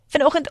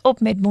Vanoggend op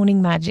met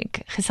Morning Magic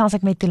gesels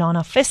ek met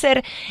Tilana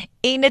Visser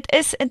en dit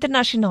is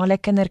internasionale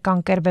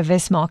kinderkanker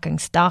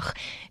bewusmakingsdag.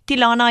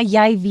 Tilana,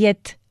 jy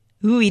weet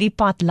hoe hierdie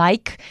pad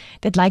lyk.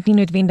 Dit lyk nie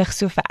noodwendig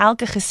so vir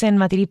elke gesin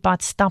wat hierdie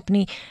pad stap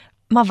nie,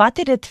 maar wat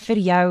het dit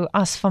vir jou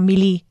as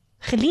familie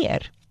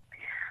geleer?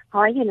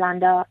 Hi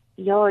Jolanda,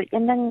 ja,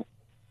 een ding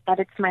wat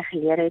dit vir my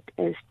geleer het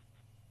is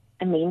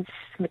 'n mens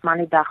moet maar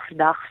net dag vir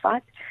dag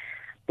vat.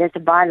 Dit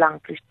is 'n baie lang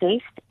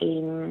proses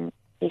en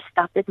jy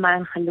stap dit maar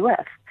in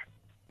geloof.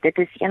 Dit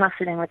is die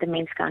enigste ding wat 'n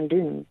mens kan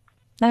doen.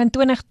 Nou in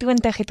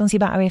 2020 het ons hier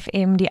by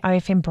OFM die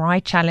OFM Braai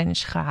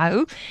Challenge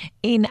gehou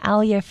en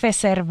Tilana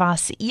Visser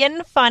was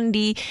een van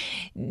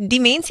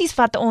die mensies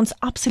wat ons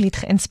absoluut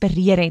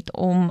geïnspireer het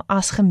om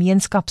as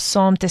gemeenskap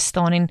saam te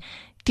staan en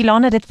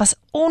Tilana, dit was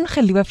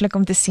ongelooflik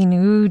om te sien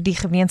hoe die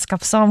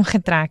gemeenskap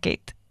saamgetrek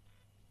het.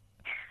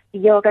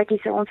 Ja,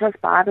 kyk, ons was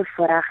baie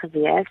bevoorreg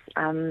geweest.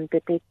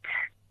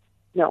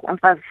 Ons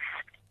was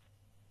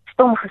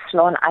stom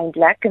geslaan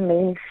eintlik. 'n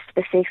Mens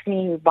besef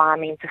nie hoe baie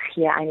mense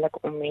gee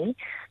eintlik om nie.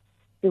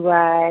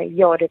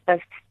 So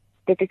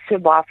dit het so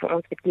baie vir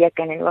ons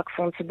beteken en ook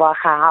vir ons so baie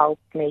gehelp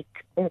met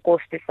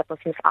onkoste wat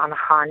ons moes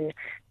aangaan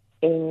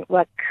en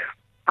ook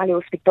al die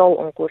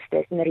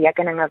hospitaalonkoste en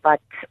rekeninge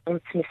wat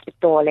ons moes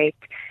betaal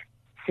het.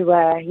 So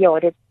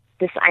dit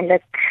is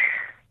eintlik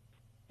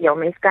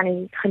mens kan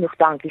nie genoeg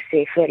dankie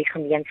sê vir die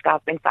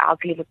gemeenskap en vir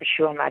elke liewe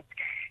persoon wat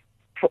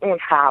vir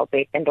ons gehelp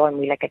het in daai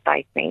moeilike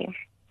tyd nie.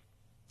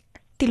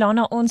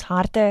 Tilana, ons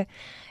harte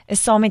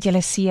is saam met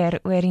julle seer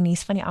oor die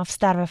nuus van die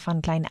afsterwe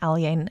van klein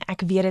Elje en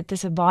ek weet dit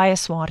is 'n baie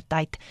swaar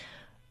tyd.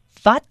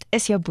 Wat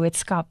is jou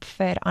boodskap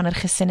vir ander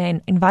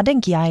gesinne en wat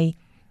dink jy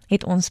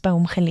het ons by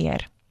hom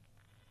geleer?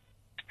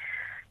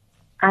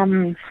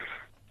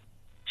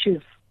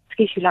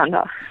 Skus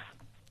Jolanda.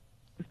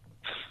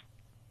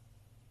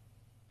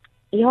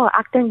 Ja,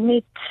 ek dink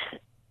net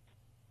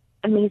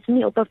 'n mens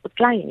nie op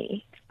beklei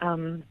nie.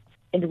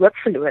 En hoop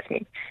verloor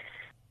nie.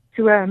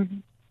 So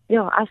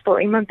as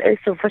daar iemand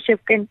is of as jou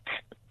kind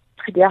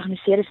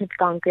gediagnoseer is met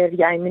kanker,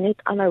 jy moet net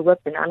aanhou hoop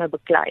en aanhou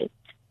beklei.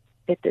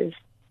 Dit is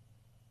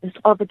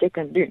al wat jy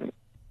kan doen.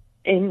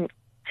 En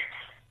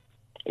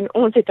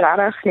ons het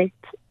regtig net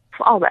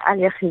veral by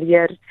Elje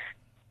geleer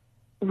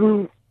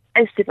hoe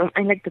is dit om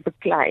eintlik te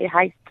beklei.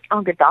 Hy het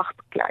elke dag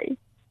beklei.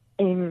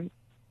 En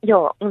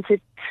ons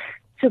het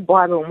so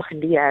baie by hom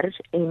geleer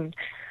en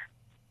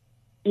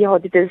hy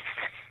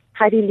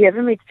het die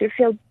lewe met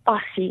soveel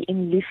passie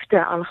en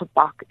liefde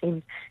aangepak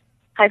en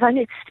hy wou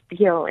net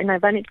speel en hy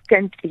wou net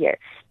kind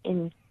wees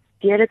en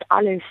deur dit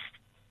alles,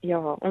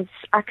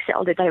 ek sê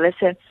altyd hy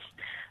was 'n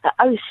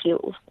ou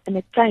siel in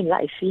 'n klein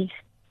lyfie.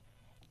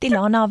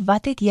 Tilana,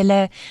 wat het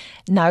julle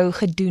nou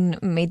gedoen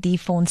met die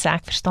fondse?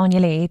 Ek verstaan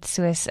julle het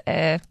soos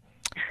 'n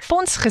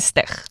fonds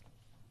gestig.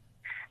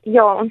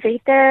 Ja, ons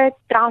het 'n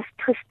trust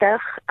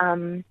gestig,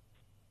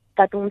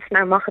 dat ons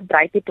nou maar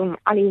gebruik het om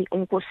al die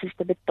onkoste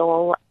te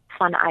betaal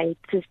vanuit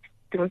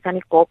toe ons aan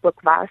die Kaap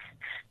ook was.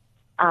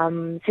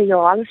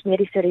 Alles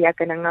mediese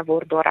rekeninge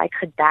word daaruit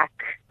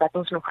gedek wat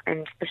ons nog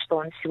in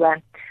verstaan. So,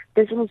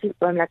 dis ons die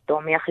oomblik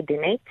daarmee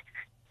gedoen het.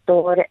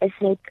 Daar is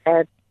net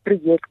 'n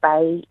projek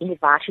by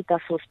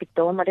Universitas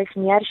Hospitaal, maar dis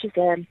meer soos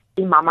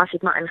die mammas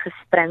het maar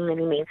ingespring en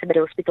die mense by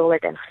die hospitaal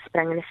het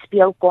ingespring en 'n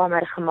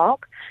speelkamer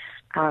gemaak.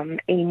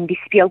 En die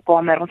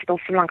speelkamer, ons het al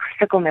so lank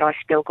gesukkel met daai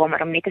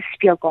speelkamer om net 'n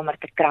speelkamer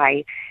te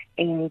kry.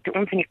 En toe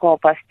ons in die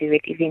Kaap was, toe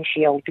het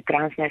éventueel toe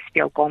kry ons 'n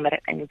speelkamer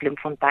in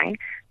Bloemfontein.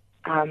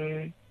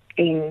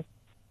 En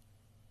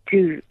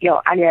toe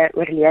alle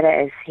oorlede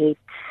is, het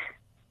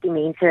die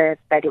mense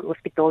by die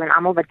hospitaal en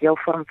almal wat deel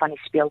vorm van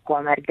die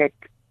speelkamer dit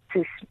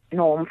soos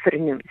na hom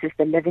vernoem, soos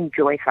the Living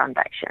Joy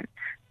Foundation.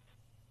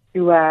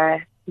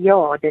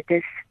 So dit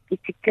is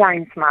ietsie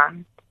kleins, maar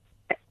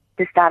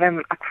dis daarom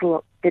ek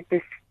voel dit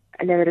is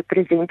hulle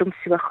represent hom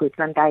so goed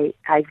want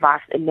hy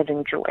was 'n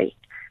living joy.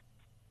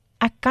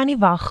 Ek kan nie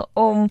wag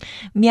om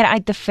meer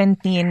uit te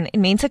vind nie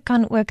en mense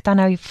kan ook dan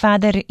nou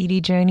verder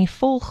hierdie journey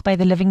volg by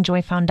the Living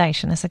Joy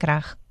Foundation, is ek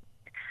reg?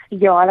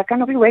 Ja, hulle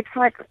kan op die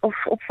webwerf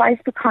of op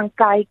Facebook gaan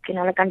kyk en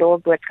hulle kan daar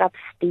 'n boodskap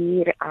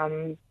stuur.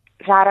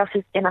 Rarig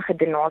is enige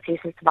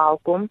donasies is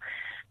welkom.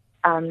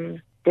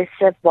 Dis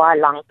 'n baie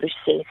lang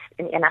proses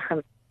in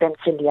enige kind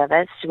se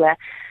lewe. So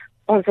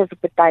ons was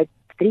op 'n tyd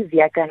 3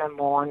 weke in 'n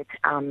maand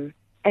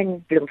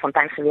in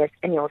Bloemfontein gewees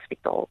in die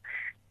hospitaal.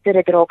 So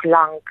dit raak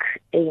lank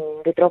en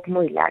dit raak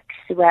moeilik.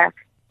 So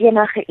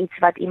enige iets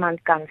wat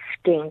iemand kan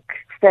skenk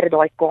vir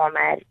daai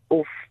kamer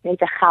of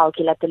net 'n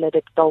geldjie dat hulle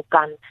dit dalk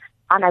kan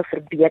aanhou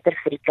verbeter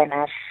vir die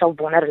kinders sal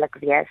wonderlik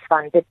wees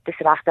want dit is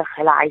regtig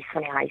hulle huis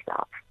van die huis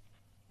af.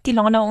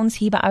 Tilana, ons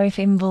hier by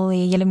OFM wil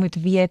hê julle moet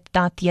weet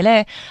dat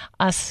julle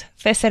as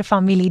Visser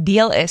familie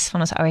deel is van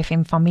ons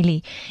OFM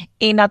familie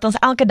en dat ons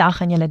elke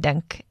dag aan julle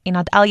dink en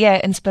dat Elje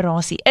 'n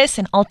inspirasie is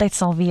en altyd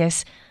sal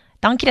wees.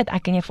 Dankie dat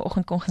ek en jy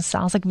vanoggend kon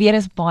gesels. Ek weet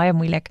dit is baie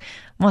moeilik,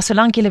 maar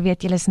solank julle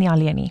weet julle is nie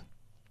alleen nie.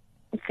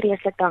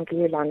 Vreeslik dankie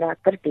Jolanda, ek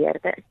waardeer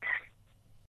dit.